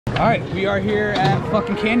All right, we are here at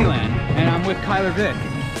fucking Candyland, and I'm with Khyler Vick.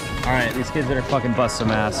 All right, these kids better fucking bust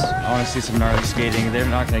some ass. I want to see some gnarly skating. They're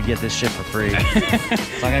not gonna get this shit for free.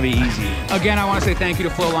 It's not gonna be easy. Again, I want to say thank you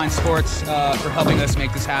to Flowline Sports for helping us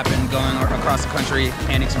make this happen, going across the country,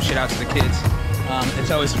 handing some shit out to the kids.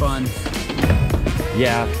 It's always fun.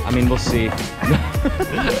 Yeah, I mean, we'll see. All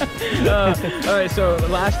right, so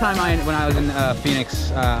last time when I was in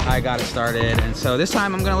Phoenix, I got it started, and so this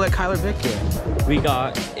time I'm gonna let Khyler Vick do it. We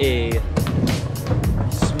got a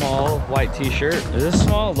small white t-shirt. Is this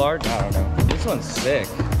small, large? I don't know. This one's sick.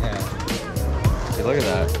 Yeah. Hey, look at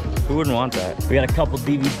that. Who wouldn't want that? We got a couple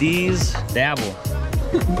DVDs. Dabble.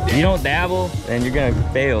 If you don't dabble, then you're gonna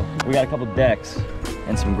fail. We got a couple decks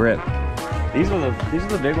and some grip. These are the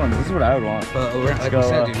big ones. This is what I would want. But like I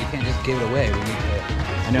said, dude, you can't just give it away. We need to.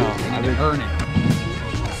 I know. We need to earn it.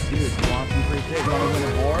 Dude, you want some free shit? You want to win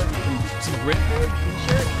a board? Some grip for a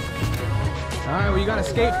t-shirt? All right, well, you gotta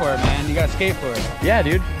skate for it, man. You gotta skate for it. Yeah,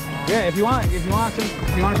 dude. Yeah, if you want to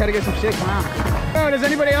try to get some shit, come out. Oh, does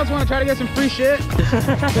anybody else want to try to get some free shit?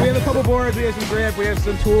 So we have a couple boards, we have some grip, we have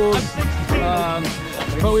some tools,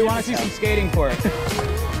 but we want to see some skating for it.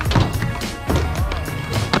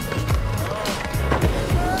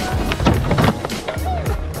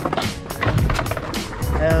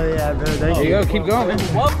 Hell yeah, bro. There you go, keep going, man.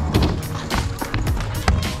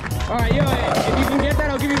 All right, yo, if you can get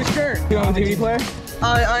that, I'll give you the shirt. You want a DVD player?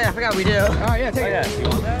 Oh yeah, I forgot we do. Oh yeah, take it. You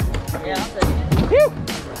want that? Yeah, I'll take it. Whew.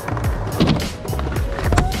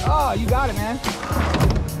 Oh, you got it, man.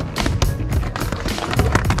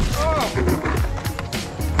 Oh.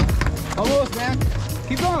 Almost, man.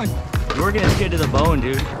 Keep going. You're working this kid to the bone,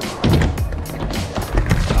 dude.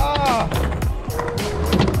 Oh.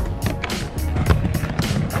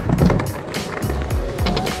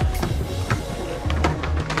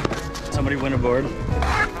 Somebody win a board.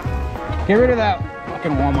 Get rid of that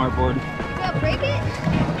fucking Walmart board. Yeah, break it?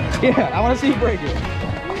 Yeah, I want to see you break it.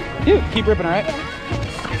 You keep ripping, all right?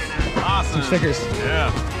 Awesome. Some stickers.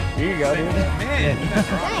 Yeah. Here you go, dude. Man.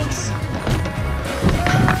 Thanks.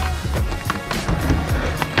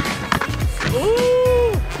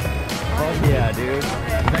 Ooh! Fuck yeah, dude. Is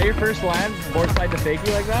that your first land? Board slide to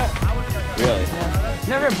fakie like that? Really? Yeah.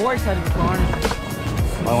 Never a board slide before.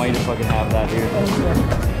 I want you to fucking have that, dude.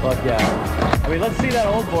 Fuck yeah. I mean, let's see that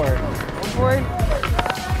old board. Old board?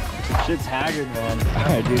 Shit's haggard, man.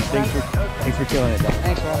 Alright, dude. Thanks for killing it, though.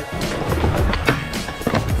 Thanks, bro.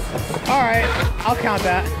 All right, I'll count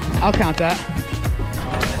that. I'll count that.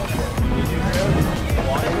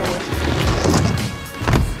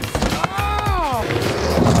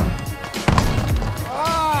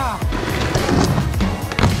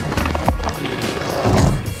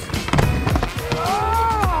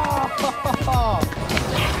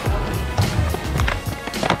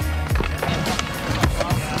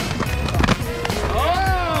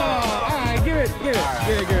 Give it.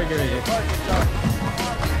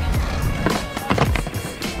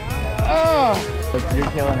 Oh!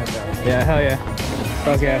 You're killing it, though. Yeah, hell yeah.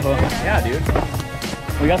 Fuck yeah, cool. Yeah, dude.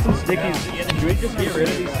 We got some stickies. Should we just get rid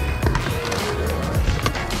of these?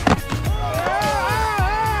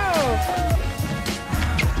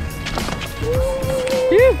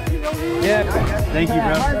 Yeah. Thank you,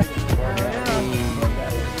 bro.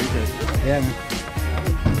 Yeah, man.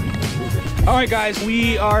 All right, guys,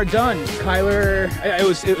 we are done. Khyler, it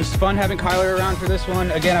was fun having Khyler around for this one.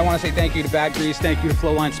 Again, I want to say thank you to Bad Grease, thank you to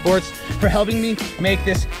Flowline Sports for helping me make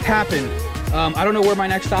this happen. I don't know where my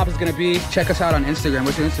next stop is going to be. Check us out on Instagram.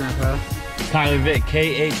 What's your Instagram, Khyler? Khyler Vick,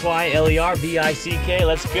 K-H-Y-L-E-R-V-I-C-K.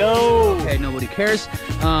 Let's go. Okay, nobody cares.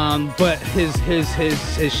 But his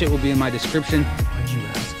shit will be in my description. Why'd you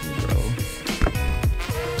ask me, bro?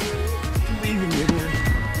 Believe in me, dude.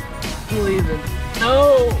 Believe in.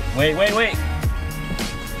 No! Wait.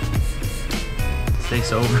 Stay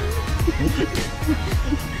sober.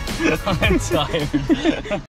 I'm tired.